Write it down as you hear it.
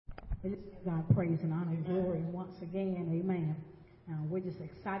We just give God praise and honor and glory once again. Amen. We're just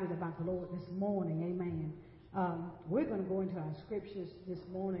excited about the Lord this morning. Amen. We're going to go into our scriptures this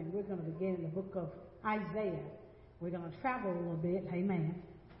morning. We're going to begin in the book of Isaiah. We're going to travel a little bit. Amen.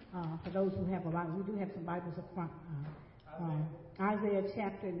 For those who have a Bible, we do have some Bibles up front. Isaiah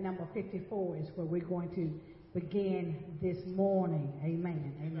chapter number 54 is where we're going to begin this morning.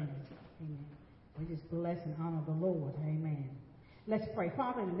 Amen. Amen. Amen. We just bless and honor the Lord. Amen. Let's pray.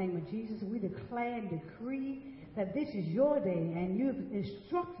 Father, in the name of Jesus, we declare and decree that this is your day, and you've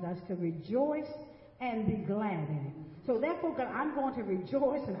instructed us to rejoice and be glad in it. So therefore, God, I'm going to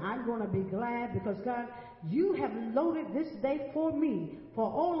rejoice and I'm going to be glad because, God, you have loaded this day for me,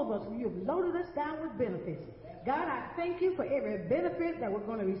 for all of us. You've loaded us down with benefits. God, I thank you for every benefit that we're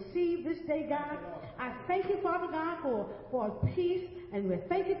going to receive this day, God. I thank you, Father God, for peace, and we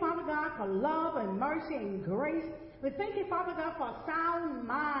thank you, Father God, for love and mercy and grace. We thank you, Father God, for a sound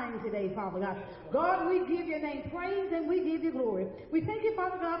mind today, Father God. God, we give your name praise and we give you glory. We thank you,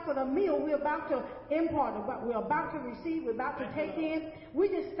 Father God, for the meal we're about to impart, we're about to receive, we're about to take in. We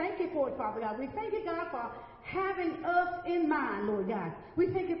just thank you for it, Father God. We thank you, God, for having us in mind, Lord God. We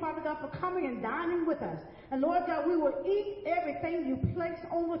thank you, Father God, for coming and dining with us. And Lord God, we will eat everything you place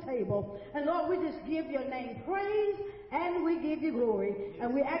on the table. And Lord, we just give your name praise and we give you glory.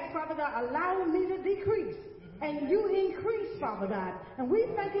 And we ask, Father God, allow me to decrease and you increase, Father God. And we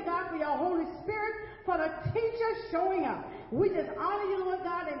thank you, God, for your Holy Spirit, for the teacher showing up. We just honor you, Lord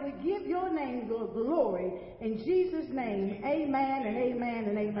God, and we give your name glory. In Jesus' name, amen and amen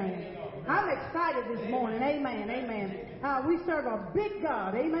and amen. I'm excited this morning. Amen, amen. We serve a big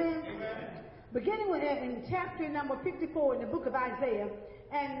God. Amen. Beginning with in chapter number 54 in the book of Isaiah,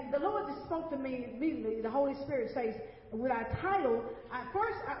 and the Lord just spoke to me immediately. The Holy Spirit says, with our title,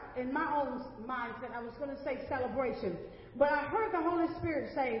 in my own mindset, I was going to say celebration. But I heard the Holy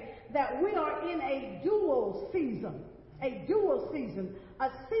Spirit say that we are in a dual season. A dual season. A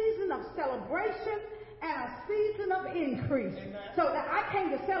season of celebration and a season of increase. Amen. So that I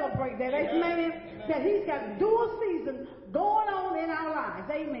came to celebrate that. Amen. That he's got dual season going on in our lives.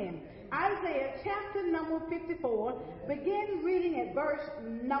 Amen. Isaiah chapter number 54, begin reading at verse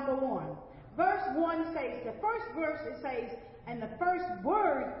number 1. Verse 1 says, the first verse it says, and the first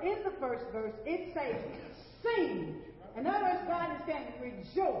word in the first verse, it says, sing. In other words, God is saying,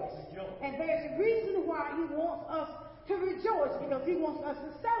 rejoice. And there's a reason why he wants us to rejoice, because he wants us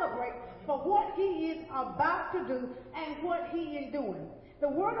to celebrate for what he is about to do and what he is doing. The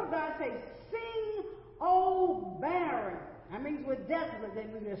word of God says, sing, O barren. That means we're desolate, that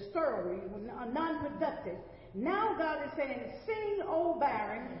we're sterile, we're non-productive. Now God is saying, sing, O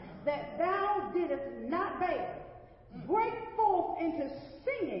barren, that thou didst not bear. Break forth into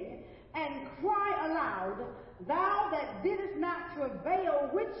singing and cry aloud, thou that didst not travail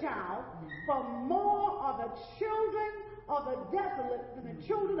with child, for more are the children of the desolate than the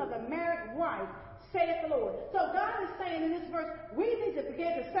children of the married wife, saith the Lord. So God is saying in this verse, we need to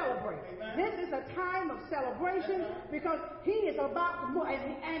begin to celebrate. Amen. This is a time of celebration because he is about to move,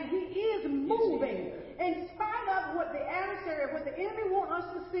 and he is moving. In spite of what the adversary, what the enemy wants us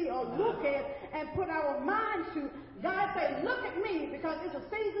to see or look at and put our minds to, God said, look at me, because it's a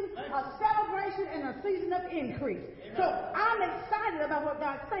season of celebration and a season of increase. Amen. So I'm excited about what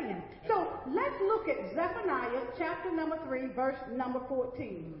God's saying. So let's look at Zephaniah chapter number 3, verse number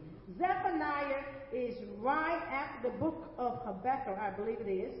 14. Zephaniah is right after the book of Habakkuk, I believe it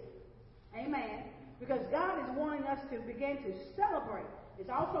is. Amen. Because God is wanting us to begin to celebrate. It's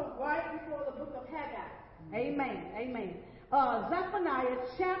also right before the book of Haggai. Amen. Amen. Zephaniah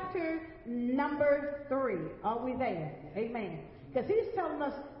chapter number 3. Are we there? Amen. Because he's telling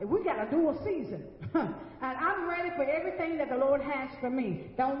us that we got a dual season. And I'm ready for everything that the Lord has for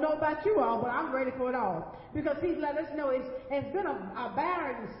me. Don't know about you all, but I'm ready for it all. Because he's let us know it's been a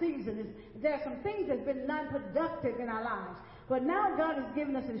barren season. There are some things that's been non-productive in our lives. But now God has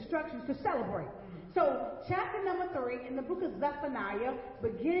given us instructions to celebrate. So chapter number 3 in the book of Zephaniah,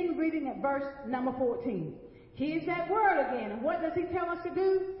 beginning reading at verse number 14. Here's that word again. And what does he tell us to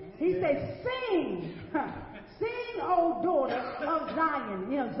do? He says, sing. Sing, O daughter of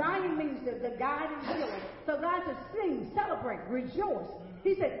Zion. You know, Zion means the guiding healer. So God says, sing, celebrate, rejoice.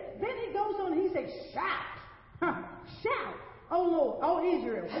 He said, then he goes on, he says, shout. Shout, O Lord, O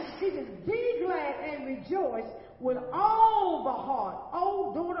Israel. He says, be glad and rejoice with all the heart,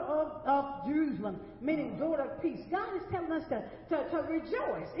 O daughter of Jerusalem, meaning daughter of peace. God is telling us to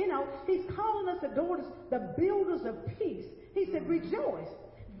rejoice. You know, he's calling us the daughters, the builders of peace. He said, rejoice.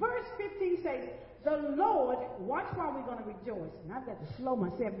 Verse 15 says, the Lord, watch why we're going to rejoice. And I've got to slow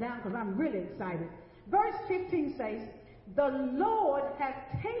myself down because I'm really excited. Verse 15 says, the Lord hath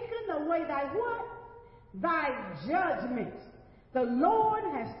taken away thy what? Thy judgments. The Lord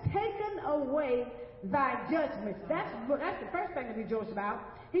has taken away thy judgments. That's the first thing to rejoice about.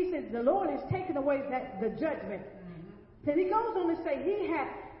 He says the Lord has taken away the judgment. Then he goes on to say, he hath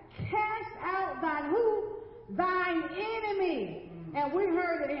cast out thine who? Thine enemy. And we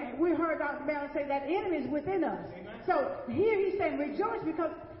heard Dr. Bell say that enemy is within us. Amen. So here he's saying rejoice,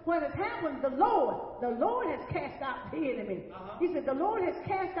 because what has happened, the Lord has cast out the enemy. He said the Lord has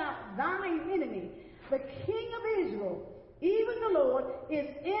cast out thine enemy. The King of Israel, even the Lord, is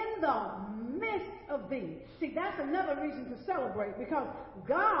in the midst of thee. See, that's another reason to celebrate, because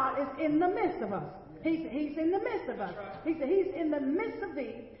God is in the midst of us. He's in the midst of us. He said he's in the midst of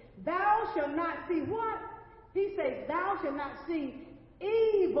thee. Thou shalt not see what? He says, thou shalt not see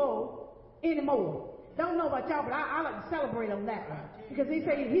evil anymore. Don't know about y'all, but I like to celebrate on that one. Because he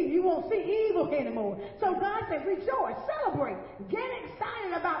said you won't see evil anymore. So God said, rejoice, celebrate, get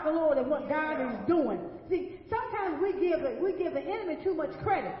excited about the Lord and what God is doing. See, sometimes we give the enemy too much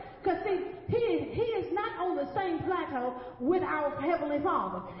credit. Because see, he is not on the same plateau with our Heavenly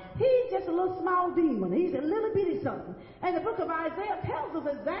Father. He's just a little small demon. He's a little bitty something. And the book of Isaiah tells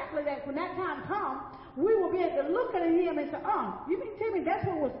us exactly that when that time comes, we will be able to look at him and say, you mean tell me that's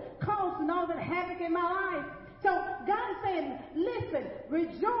what was causing all that havoc in my life? So God is saying, listen,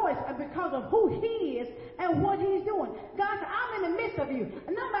 rejoice because of who he is and what he's doing. God said, I'm in the midst of you.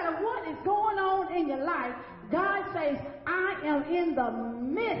 And no matter what is going on in your life, God says, I am in the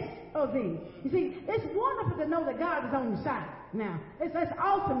midst of thee. You see, it's wonderful to know that God is on your side. Now, it's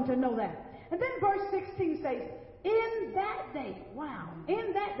awesome to know that. And then verse 16 says, in that day,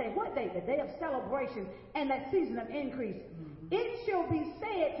 in that day, what day? The day of celebration and that season of increase. It shall be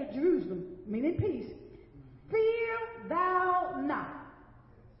said to Jerusalem, meaning peace, fear thou not.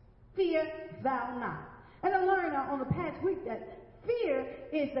 Fear thou not. And I learned on the past week that fear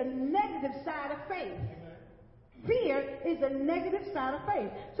is the negative side of faith. Fear is the negative side of faith.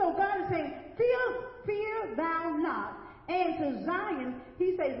 So God is saying, fear thou not. And to Zion,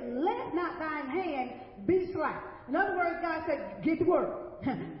 he says, let not thine hand be slack. In other words, God said, get to work.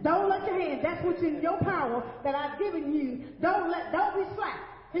 Don't let your hand, that's what's in your power that I've given you. Don't be slack.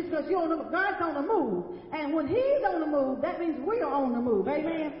 It's because God's on the move. And when he's on the move, that means we are on the move.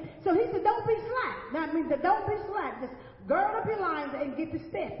 Amen. So he said, don't be slack. That means that don't be slack. Just gird up your loins and get to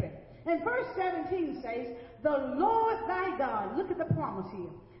stepping. And verse 17 says, the Lord thy God, look at the promise here.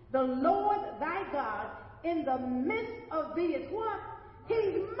 The Lord thy God in the midst of thee is what?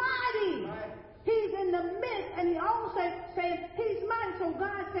 He's mighty. Right. He's in the midst, and he also says he's mighty. So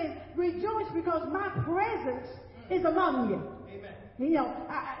God says, rejoice because my presence is among you. Amen. You know,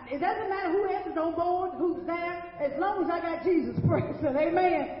 it doesn't matter who else is on board, who's there, as long as I got Jesus present.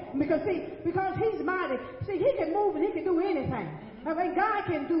 Amen. Because he's mighty. See, he can move and he can do anything. I mean, God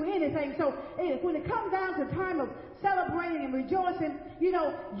can do anything. So when it comes down to time of celebrating and rejoicing, you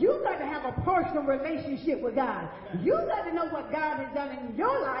got to have a personal relationship with God. You got to know what God has done in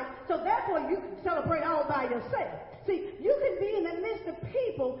your life, so therefore you can celebrate all by yourself. See, you can be in the midst of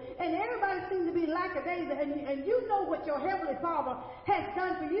people and everybody seems to be lackadaisical, and you know what your Heavenly Father has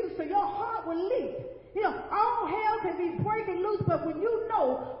done for you, so your heart will leap. All hell can be breaking loose, but when you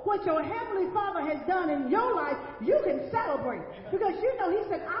know what your Heavenly Father has done in your life, you can celebrate. Because he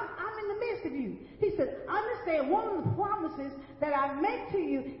said, I'm in the midst of you. He said, understand, one of the promises that I make to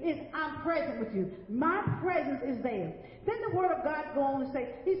you is I'm present with you. My presence is there. Then the Word of God go on and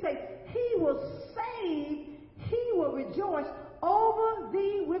say, he says, he will save, he will rejoice over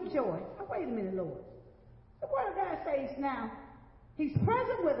thee with joy. Now, wait a minute, Lord. The Word of God says now, he's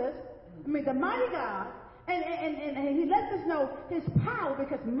present with us. The mighty God, and he lets us know his power,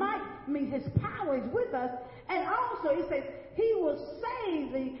 because might means his power is with us. And also he says he will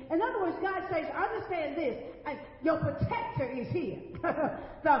save thee. In other words, God says, understand this, your protector is here.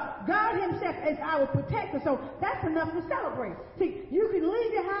 So God himself is our protector, so that's enough to celebrate. See, you can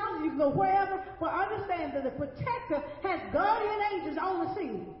leave your house, you can go wherever, but understand that the protector has guardian angels on the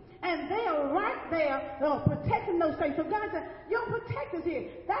scene. And they are right there protecting those things. So God said, your protector's here.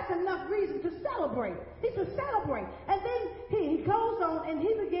 That's enough reason to celebrate. He said, celebrate. And then he goes on and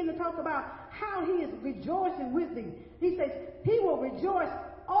he begins to talk about how he is rejoicing with thee. He says, he will rejoice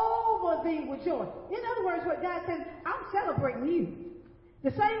over thee with joy. In other words, what God says, I'm celebrating you.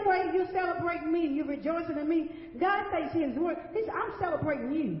 The same way you're celebrating me and you're rejoicing in me, God says in his word, he said, I'm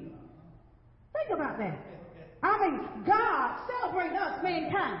celebrating you. Think about that. God celebrating us,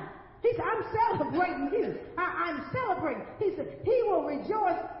 mankind. He said, I'm celebrating you. I'm celebrating. He said, he will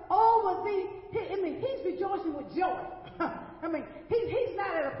rejoice over thee. He's rejoicing with joy. I mean, he's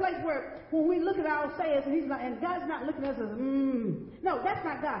not at a place where when we look at ourselves and God's not looking at us as, No, that's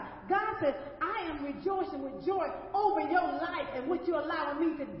not God. God says, I am rejoicing with joy over your life and what you're allowing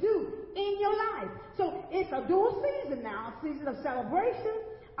me to do in your life. So it's a dual season now, a season of celebration,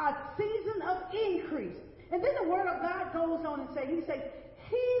 a season of increase. And then the word of God goes on and says,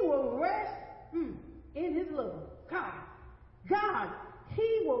 he will rest in his love. God,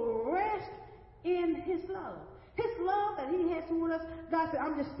 he will rest in his love. His love that he has toward us, God said,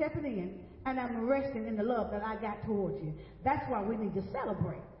 I'm just stepping in and I'm resting in the love that I got towards you. That's why we need to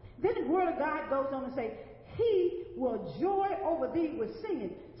celebrate. Then the word of God goes on and say, he will joy over thee with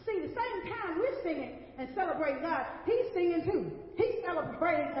singing. See, the same time we're singing and celebrating God, he's singing too. He's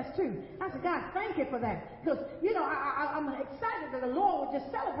celebrating us too. I said, God, thank you for that. Because, I'm excited that the Lord would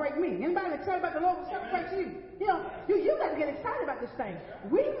just celebrate me. Anybody excited about the Lord will celebrate you? You got to get excited about this thing.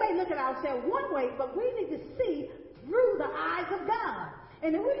 We may look at ourselves one way, but we need to see through the eyes of God.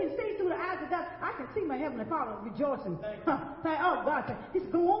 And if we can see through the eyes of God, I can see my Heavenly Father rejoicing. Oh, God, he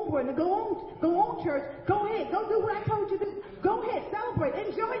said, go on, brother, go on, church. Go ahead, go do what I told you to do. Go ahead, celebrate,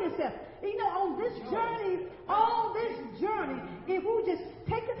 enjoy yourself. On this journey, if we just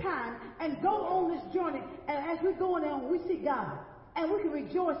take the time and go on this journey, and as we're going on, we see God. And we can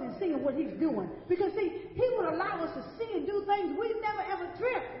rejoice in seeing what he's doing. Because, see, he would allow us to see and do things we never ever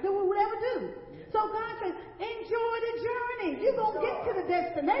dreamt that we would ever do. So God says, enjoy the journey. You're going to get to the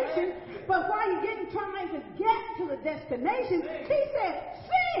destination, but while you're trying to get to the destination, he said,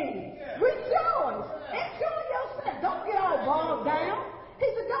 sing, rejoice, enjoy yourself. Don't get all bogged down. He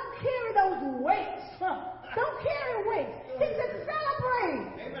said, don't carry those weights. Don't carry weights. He said,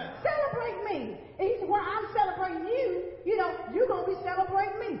 celebrate. Amen. Celebrate me. And he said, well, I'm celebrating you. You're going to be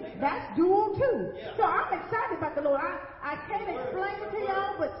celebrating me. Amen. That's dual too. Yeah. So I'm excited about the Lord. I can't explain it to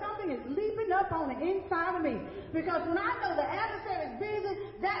y'all, but something is leaping up on the inside of me. Because when I know the adversary is busy,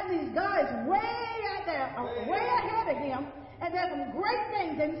 that means God is way out there, way ahead of him. And there's some great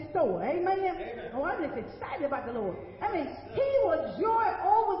things in store. Amen? Amen. Oh, I'm just excited about the Lord. He will joy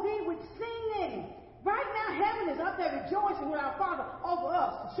over thee with singing. Right now, heaven is up there rejoicing with our Father over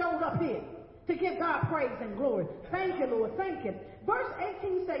us, showed up here to give God praise and glory. Thank you, Lord. Thank you. Verse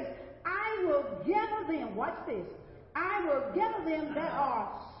 18 says, I will gather them. Watch this. I will gather them that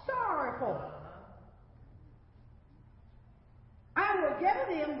are sorrowful. I will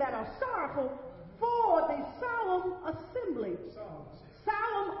gather them that are sorrowful for the solemn assembly.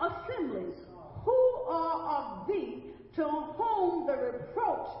 Solemn assemblies. Who are of thee to whom the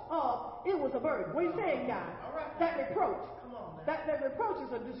reproach of it was a burden. What are you saying, God? Right. That reproach. That reproach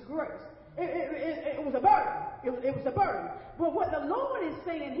is a disgrace. It was a burden. It was a burden. But what the Lord is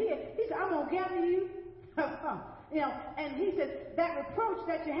saying here, he said, I'm going to gather you. And he said, that reproach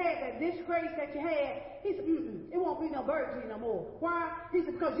that you had, that disgrace that you had, he said, it won't be no burden to you no more. Why? He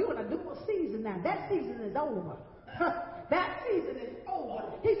said, because you're in a dual season now. That season is over. That season is over.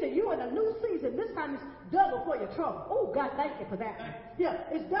 He said, you're in a new season. This time it's double for your trouble. Oh, God, thank you for that. Yeah,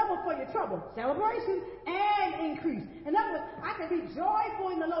 it's double for your trouble. Celebration and increase. In other words, I can be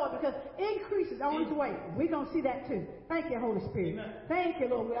joyful in the Lord because increase is on its way. We're going to see that too. Thank you, Holy Spirit. Amen. Thank you,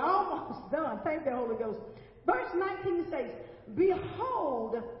 Lord. We're almost done. Thank you, Holy Ghost. Verse 19 says,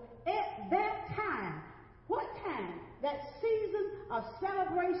 behold, at that time. What time? That season of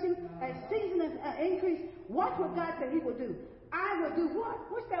celebration, that season of increase. Watch what God said he will do. I will do what?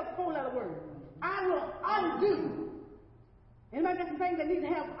 What's that four-letter word? I will undo. Anybody got some things that need to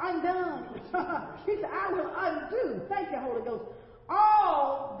have undone? He said, I will undo. Thank you, Holy Ghost.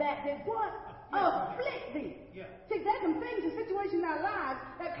 All that did what? Afflict thee. Yeah. See, there's some things and situations in our lives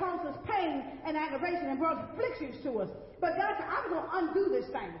that cause us pain and aggravation and brought afflictions to us. But God said, I'm going to undo this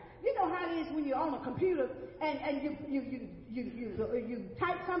thing. You know how it is when you're on a computer and you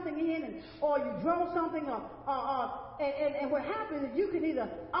type something in or you draw something and what happens is you can either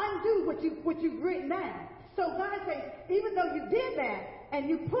undo what you've written down. So God says, even though you did that and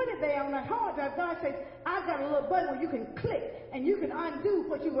you put it there on that hard drive, God says, I've got a little button where you can click and you can undo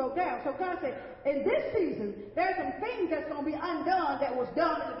what you wrote down. So God said, in this season, there's some things that's going to be undone that was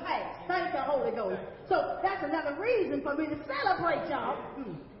done in the past. Thank the Holy Ghost. So that's another reason for me to celebrate, y'all.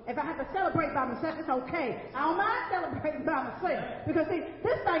 If I have to celebrate by myself, it's okay. I don't mind celebrating by myself. Because, see,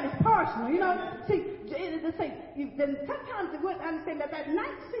 this thing is personal, you know. See, sometimes you wouldn't understand that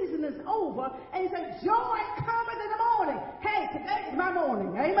night season is over, and you say, joy cometh in the morning. Hey, today is my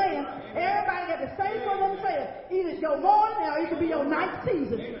morning. Amen. Everybody got to say for themselves. Either it's your morning or it could be your night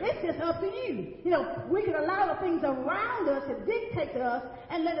season. It's just up to you. You know, we can allow the things around us to dictate to us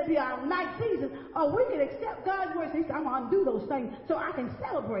and let it be our night season, or we can accept God's word and say, I'm going to undo those things so I can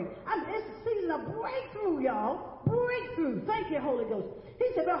celebrate. It's a season of breakthrough, y'all. Breakthrough. breakthrough. Thank you, Holy Ghost. He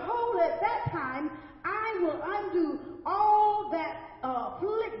said, behold, at that time I will undo all that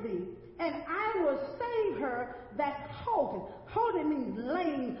afflict thee, and I will save her that's halted. Halted means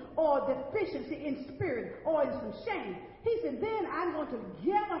lame or deficiency in spirit or in some shame. He said, then I'm going to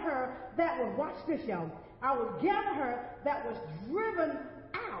gather her that was, watch this, y'all. I will gather her that was driven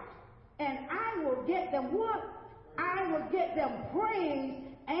out, and I will get them what? I will get them praise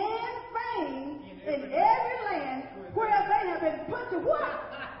and fame in every land where they have been put to what?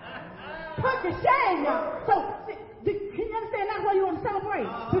 Put to shame, y'all. So, can you understand that's why you want to celebrate?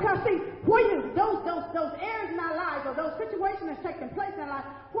 Because see, where you those areas in our lives or those situations that's taking place in our life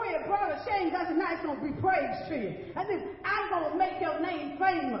where it brought a shame, God said, now it's going to be praise to you. And then I'm going to make your name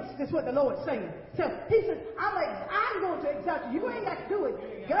famous. That's what the Lord's saying. So he says, I'm going to exalt you. You ain't got to do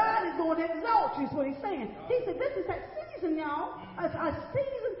it. God is going to exalt you is what he's saying. He said, this is that season, y'all. A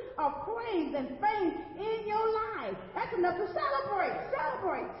season of praise and fame in your life. That's enough to celebrate.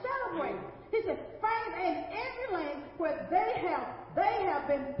 Celebrate. Celebrate. He said, fame in every land where they have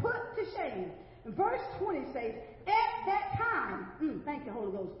been put to shame. And verse 20 says, at that time, thank you,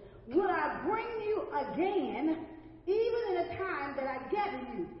 Holy Ghost, will I bring you again, even in the time that I gather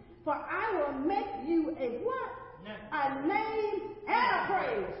you. For I will make you a what? A name and a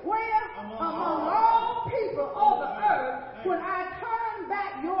praise. Where? Among all people of the earth, when I turn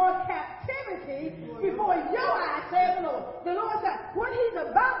back your captivity before your eyes, says the Lord. The Lord said, what he's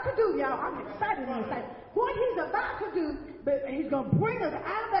about to do, y'all, I'm excited to say, what he's about to do, but he's going to bring us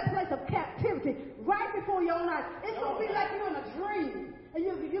out of that place of captivity right before your eyes. It's going to be like you're in a dream. And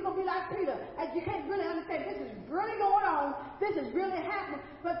you're going to be like Peter, and you can't really understand. This is really going on. This is really happening.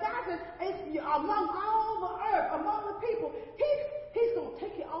 But God says, it's among all the earth, among the people, he's going to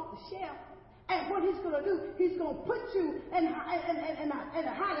take you off the shelf. And what he's going to do, he's going to put you in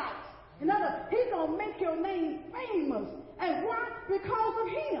the highlights. In other words, he's going to make your name famous. And why? Because of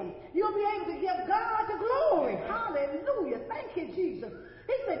him. You'll be able to give God the glory. Hallelujah. Thank you, Jesus.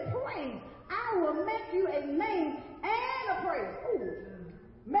 He said, praise. I will make you a name and a praise. Ooh.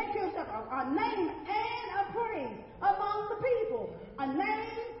 Make yourself a name and a praise among the people. A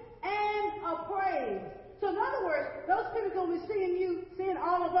name and a praise. So in other words, those people are going to be seeing you, seeing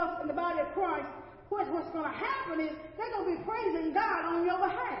all of us in the body of Christ. What's going to happen is they're going to be praising God on your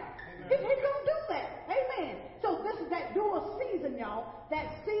behalf. He's going to do that. Amen. So this is that dual season, y'all. That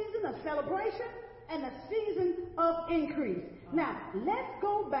season of celebration and the season of increase. Now, let's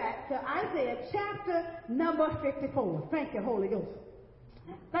go back to Isaiah chapter number 54. Thank you, Holy Ghost.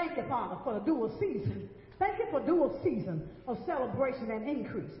 Thank you, Father, for the dual season. Thank you for dual season of celebration and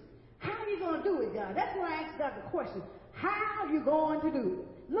increase. How are you going to do it, God? That's why I asked God the question. How are you going to do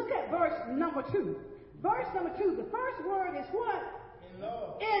it? Look at verse number 2. Verse number 2, the first word is what?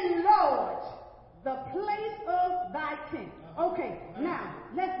 Enlarge the place of thy tent. Okay, now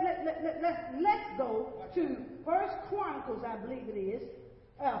let's go to First Chronicles, I believe it is.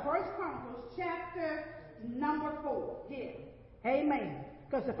 First Chronicles chapter number 4. Here. Amen.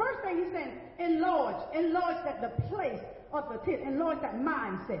 Because the first thing he's saying, enlarge that the place of the tent, enlarge that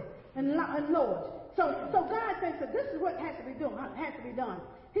mindset, enlarge. So God says that this is what has to be done.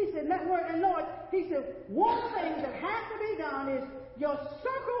 He said that word enlarge. He said one thing that has to be done is your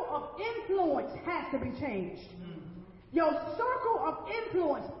circle of influence has to be changed. Your circle of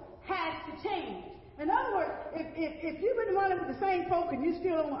influence has to change. In other words, if you've been running with the same folk and you're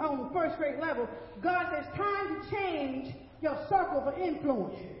still on the first grade level, God says time to change your circle of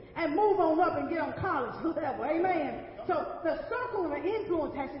influence and move on up and get on college level. Amen. So the circle of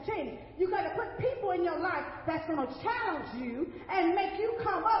influence has to change. You got to put people in your life that's going to challenge you and make you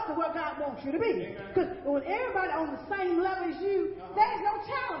come up to where God wants you to be. Because when everybody on the same level as you, there's no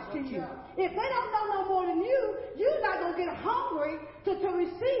challenge to you. If they don't know no more than you, you're not going to get hungry to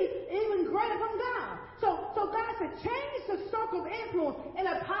receive even greater from God. So God said, change the circle of influence in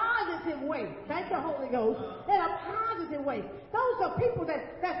a positive way. Thank the Holy Ghost. In a positive way. Those are people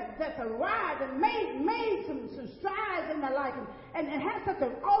that's arrived and made some strides in their life and has such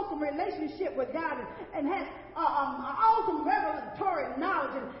an awesome relationship with God and has awesome revelatory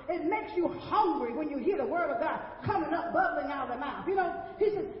knowledge, and it makes you hungry when you hear the word of God coming up, bubbling out of their mouth. You know, he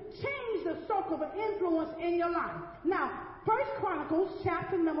says, change the circle of influence in your life. Now, First Chronicles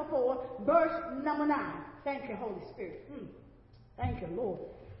chapter number 4, verse number 9. Thank you, Holy Spirit. Thank you, Lord.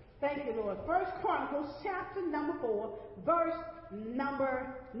 Thank you, Lord. First Chronicles chapter number 4, verse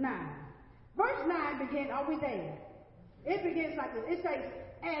number 9. Verse 9 begins, are we there? It begins like this. It says,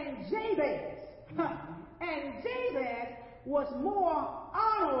 and Jabez was more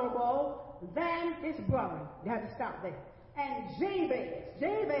honorable than his brother. You have to stop there. and Jabez.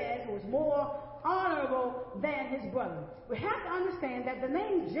 Jabez was more honorable than his brother. We have to understand that the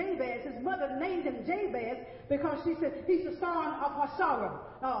name Jabez, his mother named him Jabez because she said he's the son of her sorrow.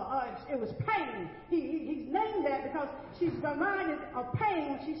 It was pain. He's named that because she's reminded of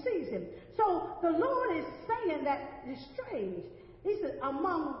pain when she sees him. So the Lord is saying that it's strange. He said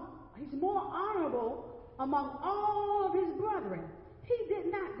he's more honorable among all of his brethren.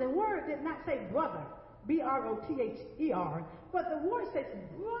 The word did not say brother, B-R-O-T-H-E-R, but the word says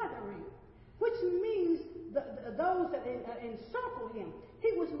brethren, which means those that encircle him.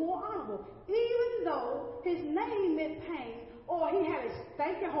 He was more honorable, even though his name meant pain, or he had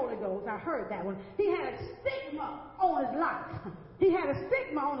thank you, Holy Ghost, I heard that one. He had a stigma on his life. He had a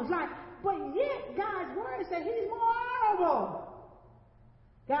stigma on his life, but yet God's word said he's more honorable.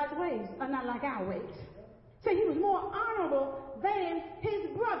 God's ways are not like our ways. So he was more honorable than his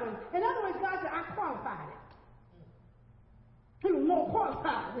brethren. In other words, God said, I qualified it. He was more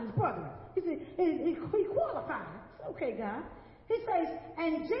qualified than his brethren. He said, he qualified it. Okay, God. He says,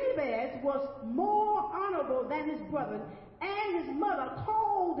 and Jabez was more honorable than his brethren, and his mother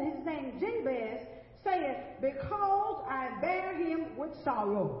called his name Jabez, saying, because I bear him with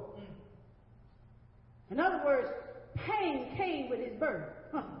sorrow. In other words, pain came with his birth.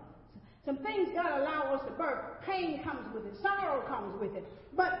 Some things God allows us to birth. Pain comes with it. Sorrow comes with it.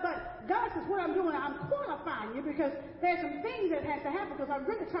 But God says, what I'm doing, I'm qualifying you because there's some things that has to happen because I'm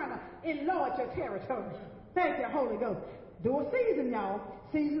really trying to enlarge your territory. Thank you, Holy Ghost. Do a season, y'all.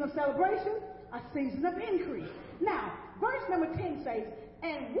 Season of celebration, a season of increase. Now, verse number 10 says,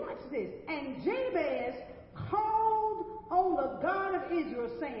 and watch this. And Jabez called on the God of Israel,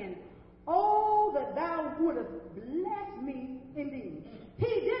 saying, oh, that thou wouldest bless me indeed.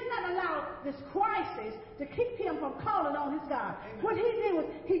 He did not allow this crisis to keep him from calling on his God. Amen. What he did was,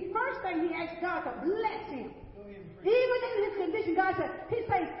 first thing he asked God to bless him. Even in his condition, God said,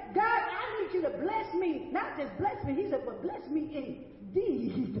 God, I need you to bless me. Not just bless me, he said, but bless me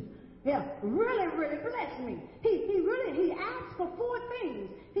indeed. Yeah, really, really bless me. He asked for 4 things.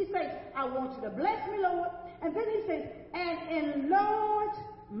 He said, I want you to bless me, Lord. And then he says, and enlarge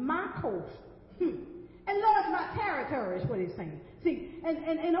my coast. Enlarge my territory is what he's saying. See,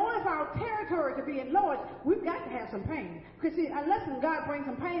 and in order for our territory to be enlarged, we've got to have some pain. Because see, unless God brings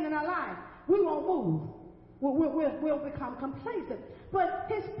some pain in our life, we won't move. We'll become complacent. But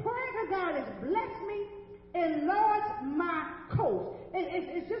his prayer to God is, bless me, enlarge my coast.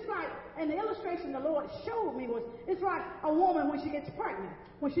 It's just like, and the illustration the Lord showed me was, it's like a woman when she gets pregnant.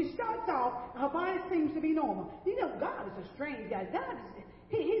 When she starts off, her body seems to be normal. You know, God is a strange guy. God is,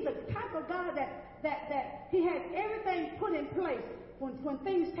 he's a type of God that he has everything put in place when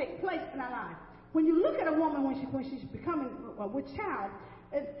things take place in our life. When you look at a woman when she's becoming with child,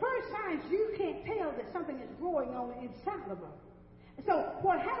 at first signs you can't tell that something is growing on the inside of her. So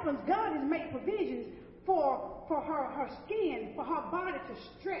what happens, God has made provisions for her skin, for her body to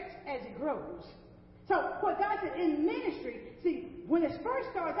stretch as it grows. So what God said in ministry, see, when it first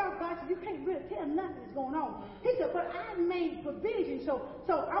starts out, God said, you can't really tell nothing is going on. He said, but I made provision, so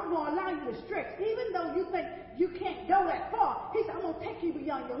I'm going to allow you to stretch. Even though you think you can't go that far, he said, I'm going to take you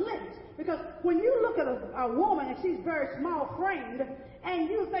beyond your limits. Because when you look at a woman and she's very small framed, and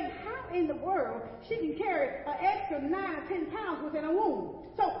you think, how in the world she can carry an extra 9 or 10 pounds within a womb?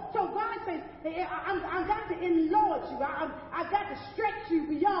 So God says, I've got to enlarge you. I've got to stretch you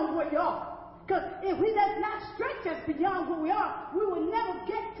beyond where you are. Because if he does not stretch us beyond who we are, we will never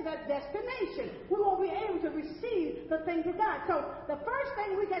get to that destination. We won't be able to receive the things of God. So the first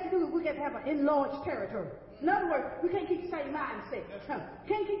thing we got to do is we got to have an enlarged territory. In other words, we can't keep the same mindset.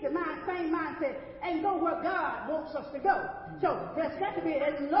 Can't keep the same mindset and go where God wants us to go. So there's got to be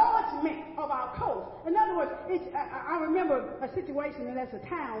an enlargement of our coast. In other words, I remember a situation, and that's a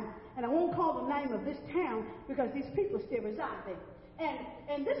town, and I won't call the name of this town because these people still reside there. And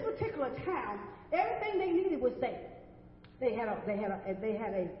in this particular town, everything they needed was there. They had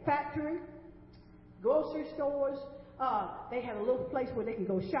a factory, grocery stores. They had a little place where they can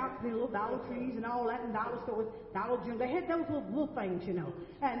go shop, little Dollar Trees and all that, and dollar stores, Dollar General. They had those little things, you know.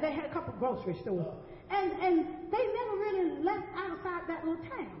 And they had a couple grocery stores. And they never really left outside that little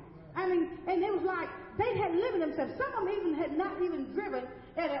town. I mean, and it was like they had lived themselves. Some of them even had not even driven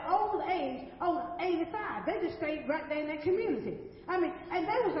at an old age, over 85. They just stayed right there in that community. I mean, and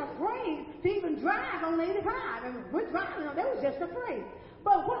they was afraid to even drive on 85. And we're driving, they was just afraid.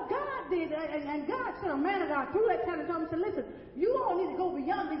 But what God did, and God sent a man of God through that town and told him, said, listen, you all need to go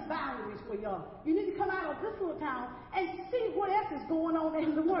beyond these boundaries for y'all. You need to come out of this little town and see what else is going on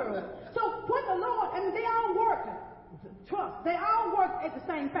in the world. So what the Lord, I mean, they all worked. Trust, they all worked at the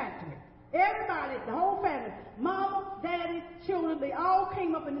same factory. Everybody, the whole family, mama, daddy, children, they all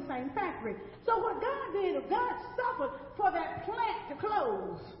came up in the same factory. So what God did is God suffered for that plant to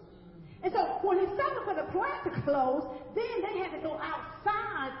close. And so when he suffered for the plant to close, then they had to go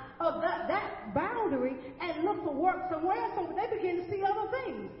outside of that boundary and look for work somewhere. So they began to see other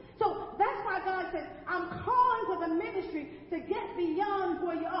things. So that's why God says, I'm calling for the ministry to get beyond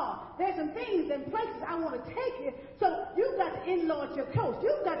where you are. There's some things and places I want to take you. So you've got to enlarge your coast.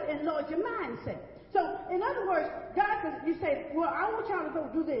 You've got to enlarge your mindset. So, in other words, God says, you say, well, I want y'all to go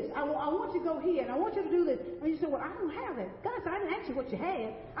do this. I want you to go here, and I want you to do this. And you say, well, I don't have that. God said, I didn't ask you what you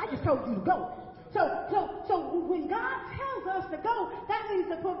had. I just told you to go. So when God tells us to go, that means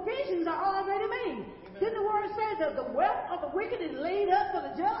the provisions are already made. Didn't the word say that the wealth of the wicked is laid up for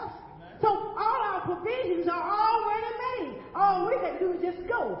the just? So all our provisions are already made. All we got to do is just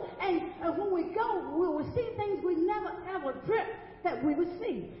go. And when we go, we will see things we never ever dreamt that we would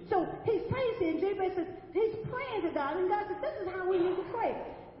see. So he prays here, and Jabez says, he's praying to God, and God says, this is how we need to pray.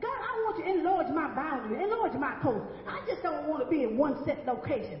 God, I want you to enlarge my boundary, enlarge my coast. I just don't want to be in one set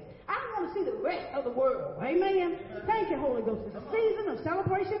location. I want to see the rest of the world. Amen. Thank you, Holy Ghost. It's a season of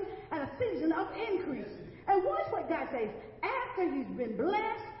celebration and a season of increase. And watch what God says. After you've been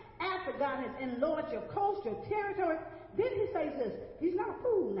blessed, after God has enlarged your coast, your territory, then he says this. He's not a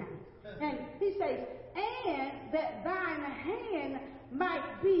fool now. And he says, and that thine hand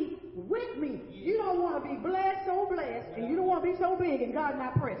might be with me. You don't want to be blessed, and you don't want to be so big and God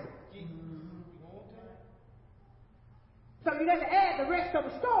not present. So you got to add the rest of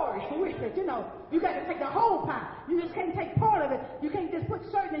the story with it. You know, you got to take the whole pie. You just can't take part of it. You can't just put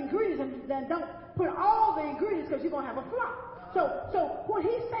certain ingredients and then don't put all the ingredients because you're going to have a flop. So what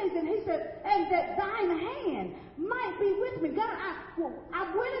he says, and he said, and that thine hand might be with me. God,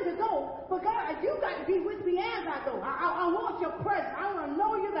 I'm willing to go, but God, you got to be with me as I go. I want your presence. I want to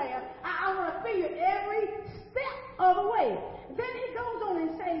know you're there. I want to feel you every step of the way. Then he goes on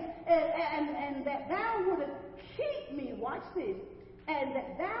and says, and that thou wouldest keep me, watch this, and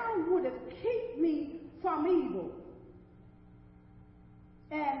that thou wouldest keep me from evil.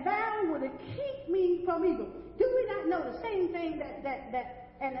 And thou wouldest keep me from evil. Do we not know the same thing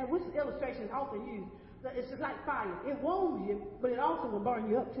and which illustration is often used? It's just like fire. It warms you, but it also will burn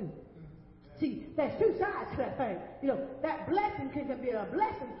you up too. See, there's two sides to that thing. You know, that blessing can be a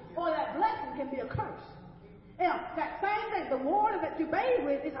blessing, or that blessing can be a curse. You know, that same thing, the water that you bathe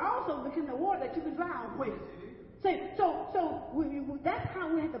with is also the water that you can drown with. See, so that's how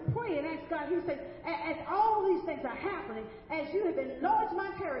we have to pray and ask God. He said, as all these things are happening, as you have enlarged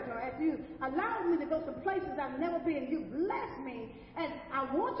my territory, as you allowed me to go some places I've never been, you blessed me, and I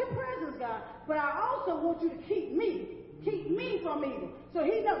want your presence, God, but I also want you to keep me from evil. So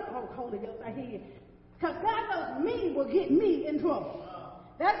he knows, oh, Holy Ghost, I hear you. Because God knows me will get me in trouble.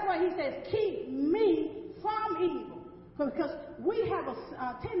 That's why he says, keep me from evil. Because we have a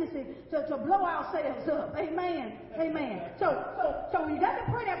tendency to blow ourselves up. Amen. Amen. So you got to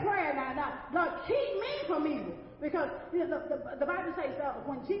pray that prayer now. God, keep me from evil. Because you know, the Bible says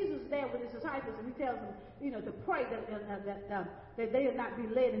when Jesus is there with his disciples and he tells them, to pray that they will not be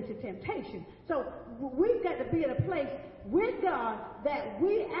led into temptation. So we've got to be in a place with God that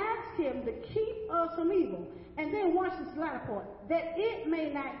we ask him to keep us from evil. And then watch this latter part, that it may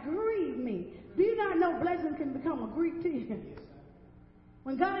not grieve me. Do you not know blessing can become a grief to you?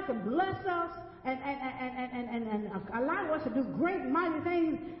 When God can bless us and allow us to do great mighty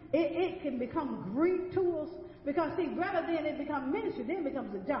things, it can become grief to us. Because see, rather than it become ministry, then it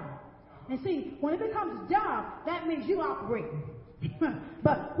becomes a job. And see, when it becomes a job, that means you operating.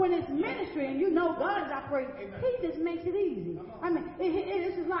 But when it's ministry and you know God is operating, he just makes it easy. I mean,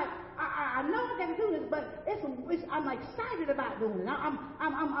 it's just like, I know I got to do this, but I'm excited about doing it. I'm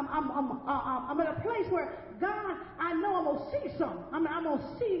at a place where, God, I know I'm going to see something. I'm going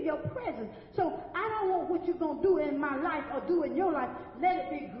to see your presence. So I don't want what you're going to do in my life or do in your life. Let it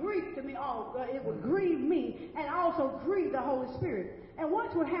be grief to me. It will grieve me and also grieve the Holy Spirit. And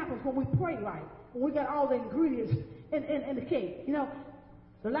watch what happens when we pray right. When we got all the ingredients in the cake.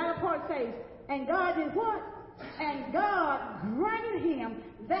 The latter part says, and God did what? And God granted him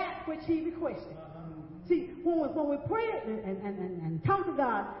that which he requested. See, when we pray and talk to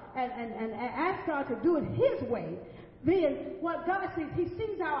God and ask God to do it his way, then what God sees, he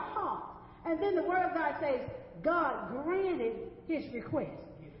sees our heart. And then the word of God says, God granted his request.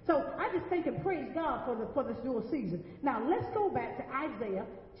 So I just thank and praise God for this dual season. Now let's go back to Isaiah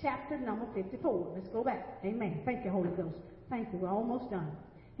chapter number 54. Let's go back. Amen. Thank you, Holy Ghost. Thank you. We're almost done.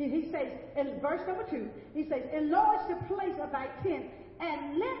 He says, in verse number 2, he says, enlarge the place of thy tent,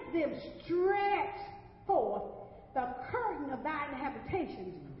 and let them stretch forth the curtain of thine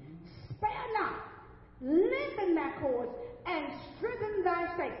habitations. Spare lengthen thy cords and strengthen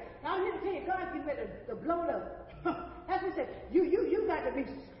thy stakes. Now, I'm here to tell you, God's getting ready to blow it up. As we said, you got to be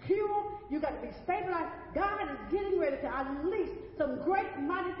secure. You got to be stabilized. God is getting ready to unleash some great,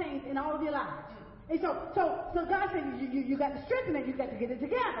 mighty things in all of your lives. And so God said, you got to strengthen it. You got to get it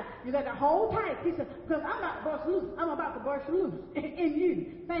together. You got to hold tight. He said, because I'm not burst loose. I'm about to burst loose in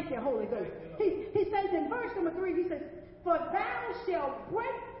you. Thank you, Holy Ghost. He says in verse number 3, he says, for thou shalt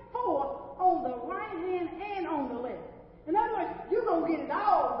break forth on the right hand and on the left. In other words, you're going to get it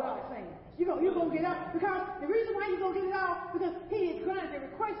all, God's saying. You're going to get it all. Because the reason why you're going to get it all, because he is granted the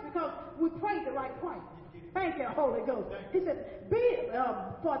request because we prayed the right prayer. Thank you, Holy Ghost. He said,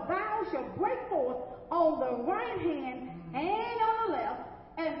 for thou shalt break forth on the right hand and on the left,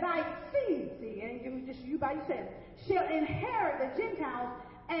 and thy seed, and it was just you by yourself, shall inherit the Gentiles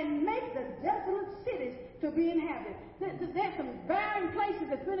and make the desolate cities to be inhabited. There's some barren places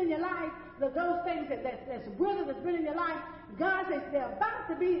that's been in your life, those things that's withered that's been in your life. God says they're about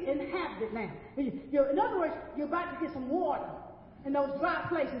to be inhabited now. In other words, you're about to get some water in those dry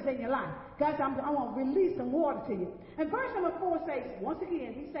places in your life. God says, I want to release some water to you. And verse number 4 says, once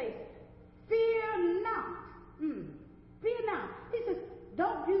again, he says, fear not. Fear not. He says,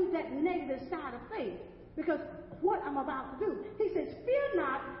 don't use that negative side of faith, because what I'm about to do. He says, fear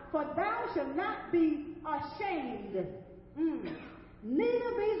not, for thou shalt not be ashamed.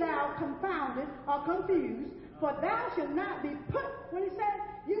 Neither be thou confounded or confused, for thou shalt not be put, what he said,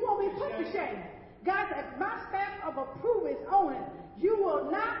 you won't be put to shame. God said, my stamp of approval is on it. You will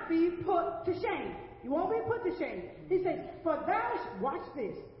not be put to shame. You won't be put to shame. He says, for thou, watch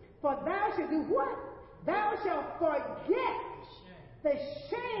this, for thou shalt do what? Thou shalt forget the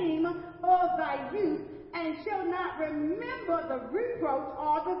shame of thy youth, and shall not remember the reproach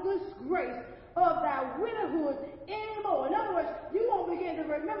or the disgrace of thy widowhood anymore. In other words, you won't begin to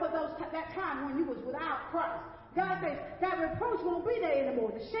remember that time when you was without Christ. God says that reproach won't be there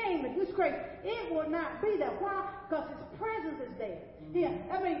anymore. The shame, the disgrace, it will not be there. Why? Because his presence is there. Yeah,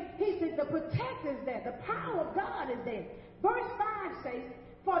 he said the protector is there. The power of God is there. Verse 5 says,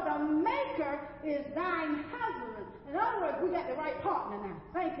 for the maker is thine husband. In other words, we got the right partner now.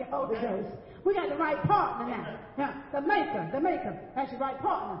 Thank you, Holy Ghost. We got the right partner now. The maker, that's your right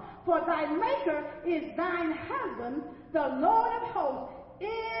partner. For thy maker is thine husband, the Lord of hosts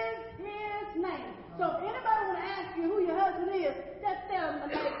is his name. So if anybody want to ask you who your husband is, just tell them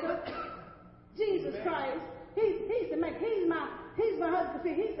the maker, Jesus Christ. He's the maker. He's my husband.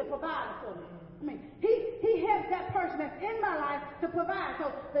 See, he's the provider for me. I mean, he helps that person that's in my life to provide.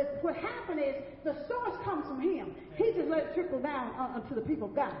 So what happened is the source comes from him. He just let it trickle down unto the people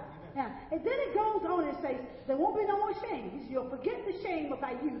of God. Now, and then it goes on and says, there won't be no more shame. He says, you'll forget the shame of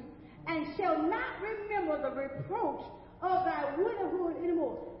thy youth, and shall not remember the reproach of thy widowhood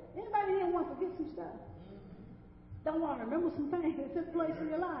anymore. Anybody here want to forget some stuff? Don't want to remember some things that took place in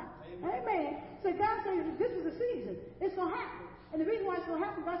your life. Amen. So God says, this is the season. It's going to happen. And the reason why it's going to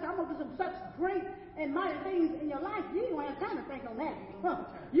happen, God said, I'm going to do some such great and mighty things in your life. You ain't going to have time to think on that.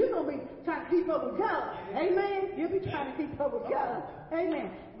 You're going to be trying to keep up with God. Amen. You'll be trying to keep up with God.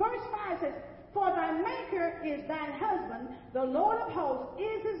 Amen. Verse 5 says, for thy maker is thine husband, the Lord of hosts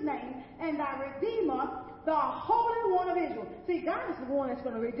is his name, and thy redeemer, the Holy One of Israel. See, God is the one that's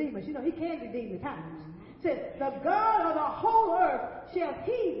going to redeem us. You know, he can redeem the times. It says, the God of the whole earth shall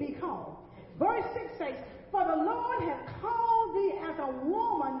he be called. Verse 6 says, for the Lord hath called thee as a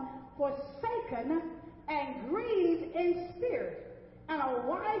woman forsaken and grieved in spirit, and a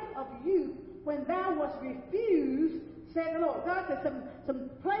wife of youth when thou wast refused, said the Lord. God said some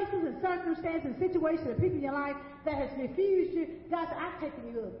places and circumstances and situations and people in your life that has refused you, God said, I've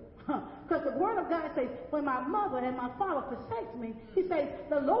taken you up. Because the word of God says, when my mother and my father forsakes me, he says,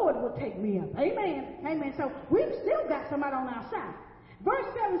 the Lord will take me up. Amen. Amen. So we've still got somebody on our side. Verse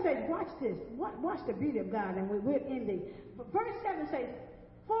 7 says, watch this. Watch the beauty of God, and we're ending. Verse 7 says,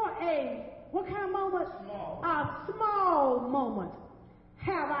 for what kind of moment? Small. A small moment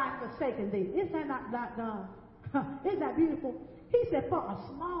have I forsaken thee. Is that not God? Isn't that beautiful? He said, for a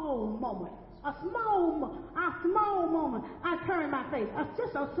small moment. A small moment, I turn my face.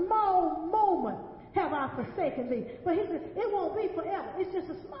 Just a small moment have I forsaken thee. But he said, it won't be forever. It's just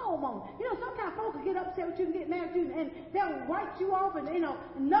a small moment. You know, sometimes folks will get upset with you and get mad at you, and they'll write you off, and, no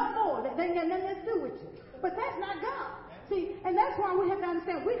more. They ain't got nothing to do with you. But that's not God. See, and that's why we have to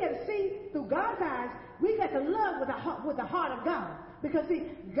understand, we got to see through God's eyes. We got to love with the heart of God. Because, see,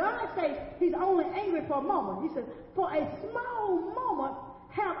 God says he's only angry for a moment. He says, for a small moment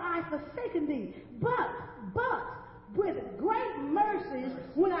have I forsaken thee. But with great mercies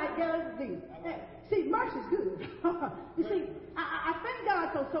will I gather thee. See, mercy's good. You see, I thank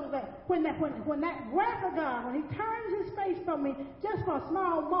God so that when that wrath of God, when he turns his face from me just for a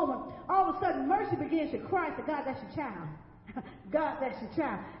small moment, all of a sudden mercy begins to cry to God, that's your child. God, that's your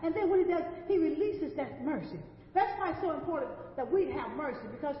child. And then when he does, he releases that mercy. That's why it's so important that we have mercy,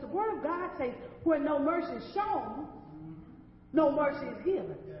 because the Word of God says where no mercy is shown, no mercy is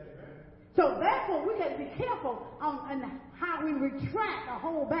given. So therefore, we got to be careful on how we retract or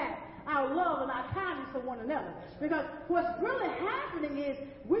hold back our love and our kindness to one another. Because what's really happening is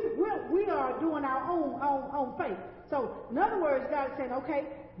we are doing our own faith. So in other words, God is saying, okay,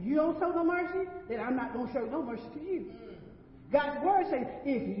 you don't show no mercy, then I'm not going to show no mercy to you. God's word says,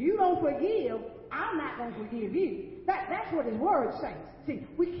 if you don't forgive, I'm not going to forgive you. That's what his word says. See,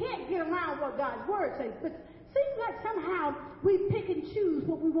 we can't get around what God's word says, but it seems like somehow we pick and choose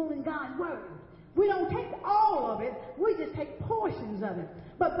what we want in God's word. We don't take all of it, we just take portions of it.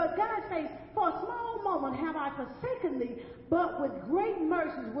 But God says, for a small moment have I forsaken thee, but with great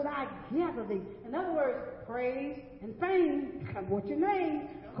mercies will I gather thee. In other words, praise and fame, what's your name?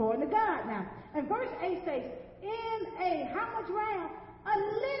 According to God. Now, and verse 8 says, in a, how much wrath? A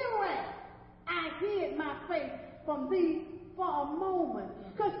little wrath. I hid my face from thee for a moment.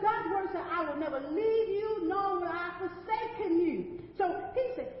 Because God's word said, I will never leave you, nor will I forsaken you. So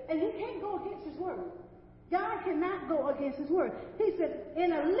he said, and he can't go against his word. God cannot go against his word. He said,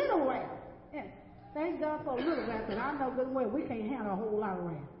 in a little wrath. And thank God for a little wrath, but I know good well we can't handle a whole lot of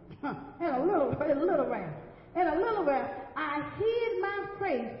wrath. In a little wrath. In a little wrath, I hid my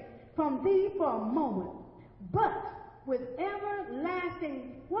face from thee for a moment. But with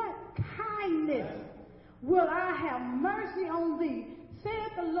everlasting what? Kindness will I have mercy on thee,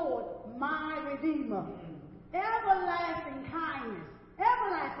 saith the Lord, my Redeemer. Everlasting kindness.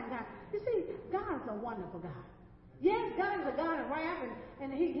 Everlasting kindness. You see, God is a wonderful God. Yes, God is a God of wrath,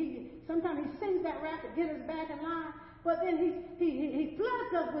 and he sometimes he sends that wrath to get us back in line, but then he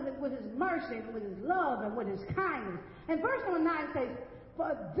floods us with his mercy, and with his love, and with his kindness. And verse number 9 says,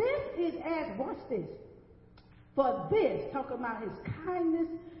 for this is as, watch this, for this, talking about his kindness,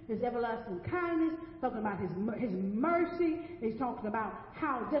 his everlasting kindness, talking about his mercy. He's talking about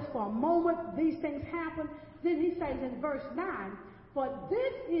how just for a moment these things happen. Then he says in verse 9, for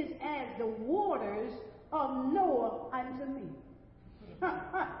this is as the waters of Noah unto me.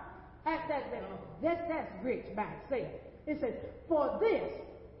 That's rich by itself. It says, for this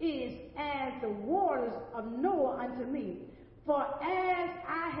is as the waters of Noah unto me. For as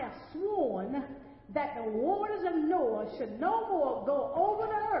I have sworn that the waters of Noah should no more go over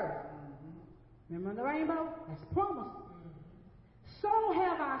the earth. Remember the rainbow? That's promise. So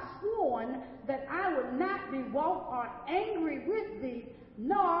have I sworn that I would not be wroth or angry with thee,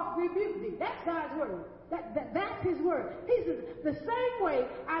 nor rebuke thee. That's God's word. That's his word. He says, the same way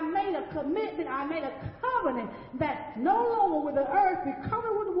I made a commitment, I made a covenant that no longer will the earth be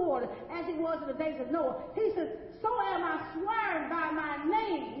covered with water as it was in the days of Noah. He says, so am I swearing by my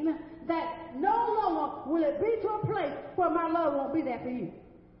name that no longer will it be to a place where my love won't be there for you.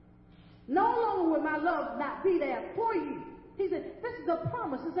 No longer will my love not be there for you. He said, this is a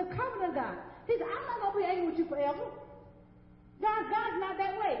promise. It's a covenant of God. He said, I'm not going to be angry with you forever. God's not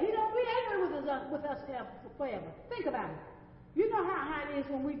that way. He don't be angry with us forever. Think about it. You know how it is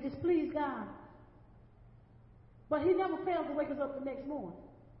when we displease God. But he never fails to wake us up the next morning.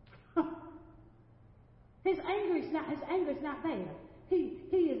 His anger is not there. He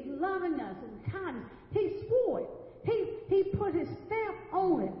is loving us and kindness. He swore it. He put his stamp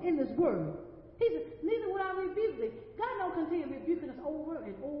on it in his word. He said, neither will I rebuke thee. God don't continue rebuking us over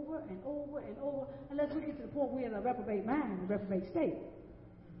and over and over and over unless we get to the point we're in a reprobate mind, in a reprobate state.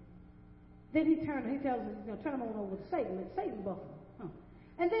 Then he tells us, turn them on over to Satan. Let Satan buffet them.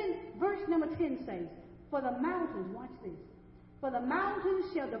 And then verse number 10 says, for the mountains, watch this, for the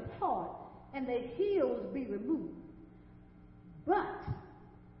mountains shall depart and the hills be removed. But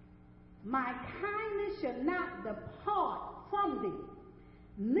my kindness shall not depart from thee,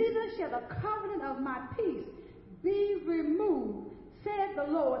 neither shall the covenant of my peace be removed, said the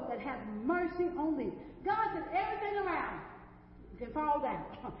Lord that hath mercy on thee. God said everything around can fall down.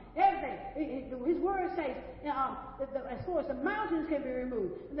 Everything. His word says, as far as the mountains can be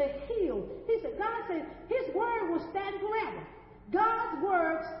removed, the hills. He said, God said his word will stand forever. God's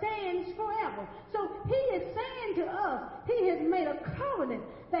word stands forever. So he is saying to us, he has made a covenant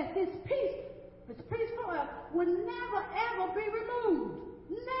that his peace forever will never ever be removed.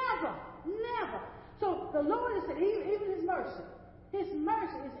 Never. So the Lord has said, even his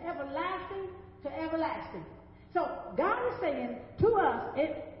mercy is everlasting to everlasting. So God is saying to us,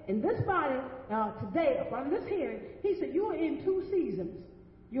 in this body today, upon this hearing, he said, you are in two seasons.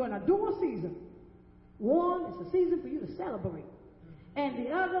 You're in a dual season. One is a season for you to celebrate. And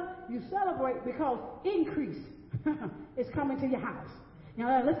the other, you celebrate because increase is coming to your house.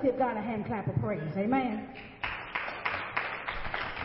 Now, let's give God a hand clap of praise. Amen.